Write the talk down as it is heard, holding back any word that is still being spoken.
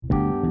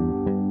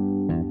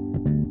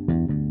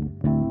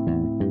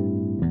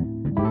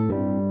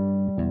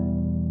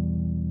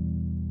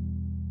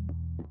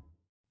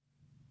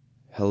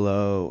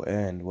Hello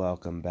and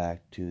welcome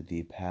back to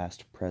the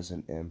Past,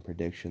 Present, and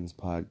Predictions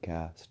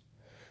podcast.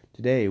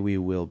 Today we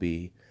will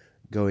be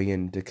going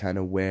into kind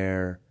of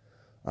where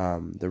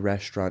the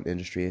restaurant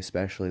industry,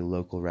 especially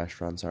local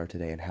restaurants, are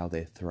today and how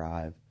they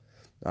thrive.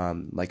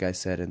 Like I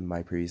said in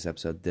my previous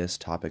episode, this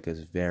topic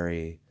is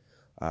very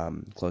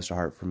close to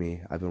heart for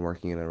me. I've been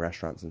working in a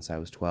restaurant since I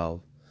was 12,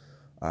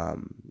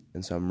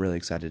 and so I'm really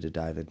excited to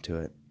dive into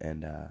it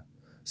and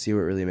see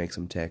what really makes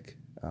them tick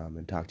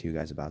and talk to you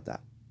guys about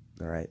that.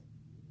 All right.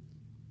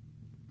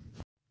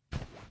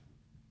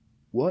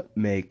 What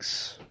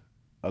makes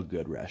a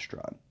good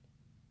restaurant?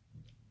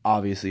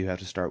 Obviously, you have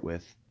to start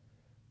with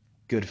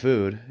good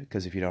food,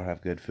 because if you don't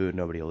have good food,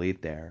 nobody will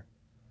eat there.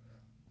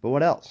 But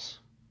what else?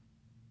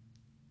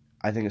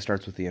 I think it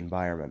starts with the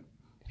environment.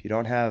 If you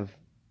don't have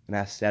an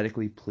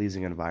aesthetically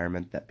pleasing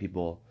environment that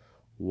people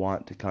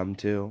want to come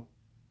to,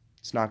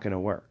 it's not going to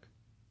work,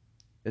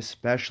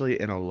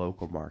 especially in a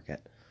local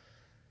market.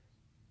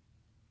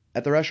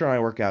 At the restaurant I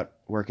work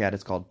at,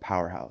 it's called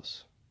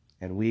Powerhouse,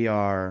 and we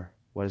are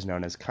what is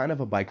known as kind of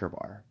a biker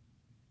bar,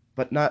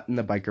 but not in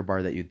the biker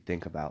bar that you'd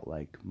think about,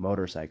 like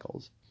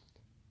motorcycles.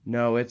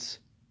 No, it's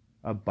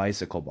a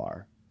bicycle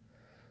bar.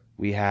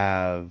 We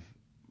have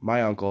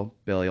my uncle,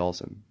 Billy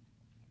Olson,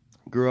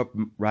 grew up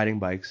riding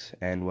bikes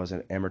and was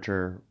an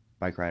amateur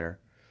bike rider,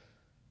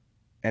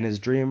 and his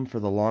dream for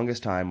the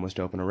longest time was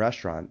to open a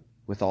restaurant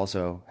with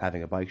also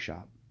having a bike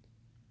shop.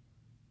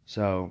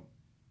 So,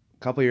 a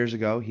couple years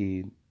ago,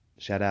 he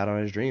set out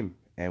on his dream,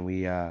 and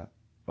we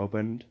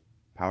opened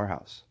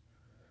Powerhouse.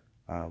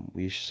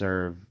 We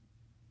serve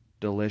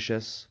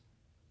delicious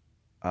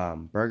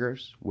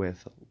burgers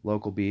with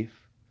local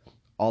beef.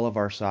 All of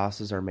our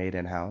sauces are made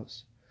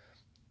in-house.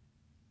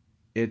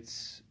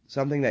 It's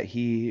something that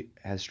he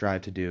has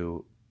strived to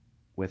do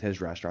with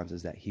his restaurants,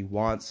 is that he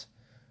wants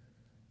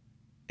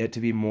it to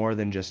be more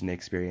than just an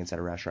experience at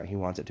a restaurant. He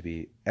wants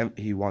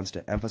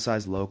to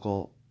emphasize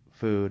local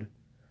food,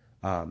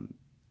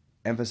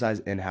 emphasize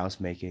in-house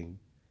making.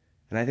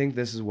 And I think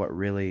this is what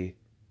really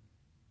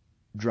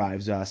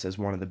drives us as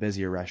one of the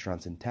busier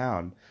restaurants in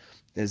town,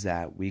 is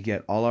that we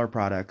get all our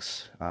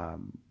products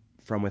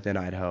from within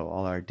Idaho,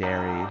 all our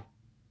dairy,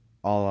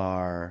 all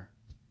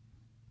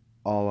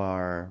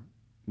our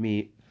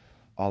meat,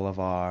 all of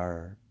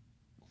our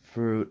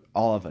fruit,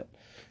 all of it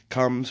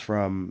comes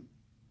from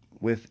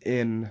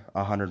within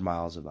 100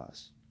 miles of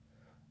us.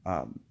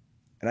 And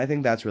I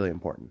think that's really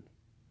important.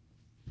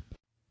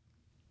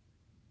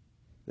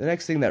 The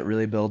next thing that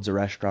really builds a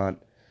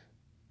restaurant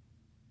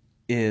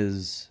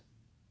is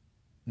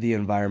the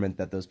environment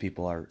that those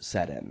people are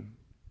set in,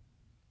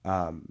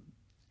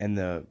 and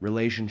the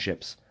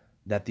relationships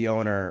that the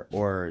owner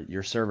or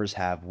your servers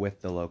have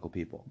with the local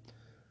people.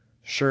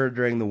 Sure,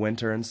 during the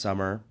winter and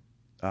summer,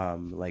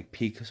 like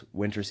peak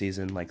winter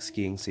season, like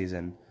skiing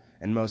season,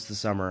 and most of the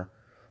summer,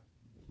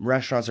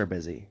 restaurants are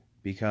busy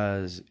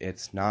because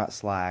it's not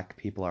slack.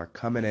 People are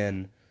coming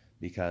in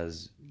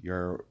because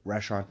your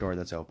restaurant door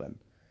that's open.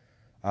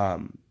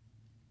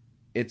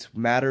 It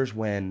matters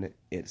when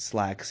it's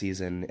slack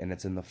season and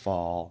it's in the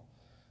fall,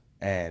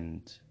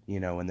 and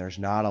when there's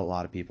not a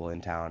lot of people in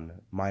town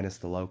minus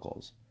the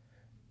locals.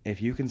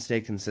 If you can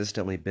stay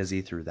consistently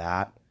busy through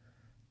that,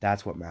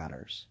 that's what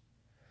matters.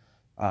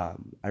 I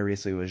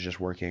recently was just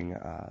working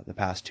the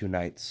past 2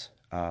 nights,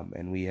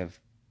 and we have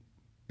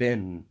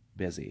been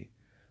busy.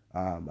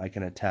 I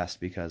can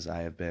attest because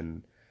I have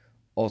been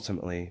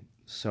ultimately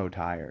so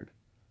tired,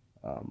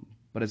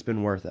 but it's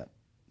been worth it.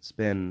 It's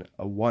been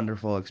a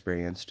wonderful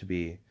experience to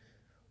be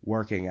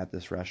working at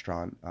this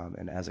restaurant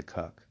and as a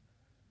cook.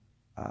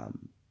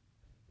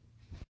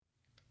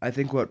 I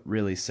think what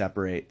really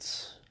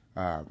separates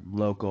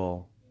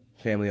local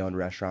family-owned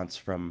restaurants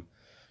from,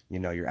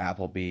 your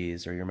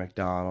Applebee's or your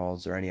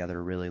McDonald's or any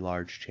other really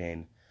large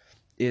chain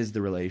is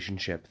the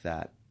relationship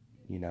that,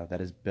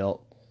 that is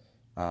built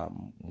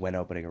when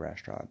opening a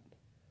restaurant.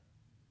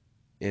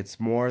 It's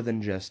more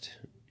than just,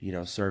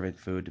 serving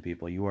food to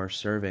people. You are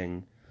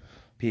serving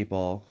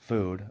people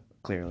food,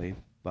 clearly,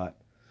 but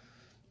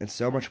it's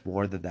so much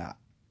more than that.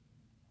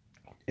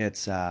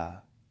 It's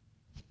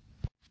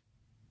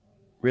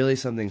really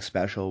something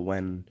special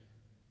when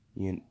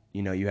you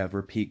have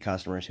repeat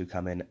customers who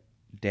come in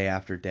day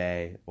after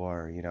day,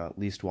 or at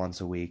least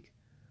once a week,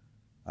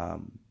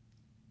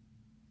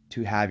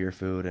 to have your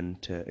food and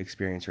to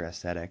experience your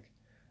aesthetic.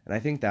 And I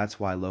think that's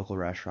why local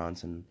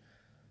restaurants and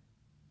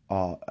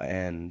local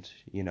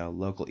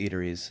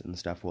eateries and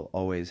stuff will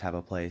always have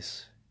a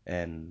place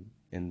in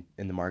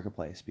the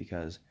marketplace,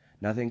 because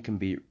nothing can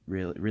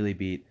really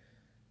beat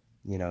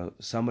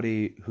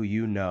somebody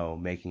who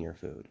making your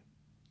food,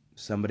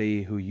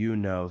 somebody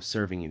who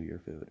serving you your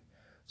food,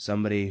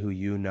 somebody who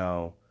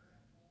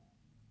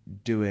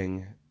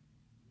doing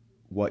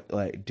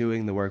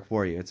doing the work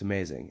for you. It's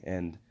amazing,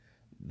 and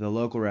the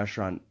local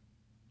restaurant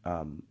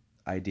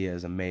idea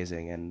is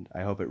amazing, and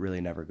I hope it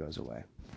really never goes away.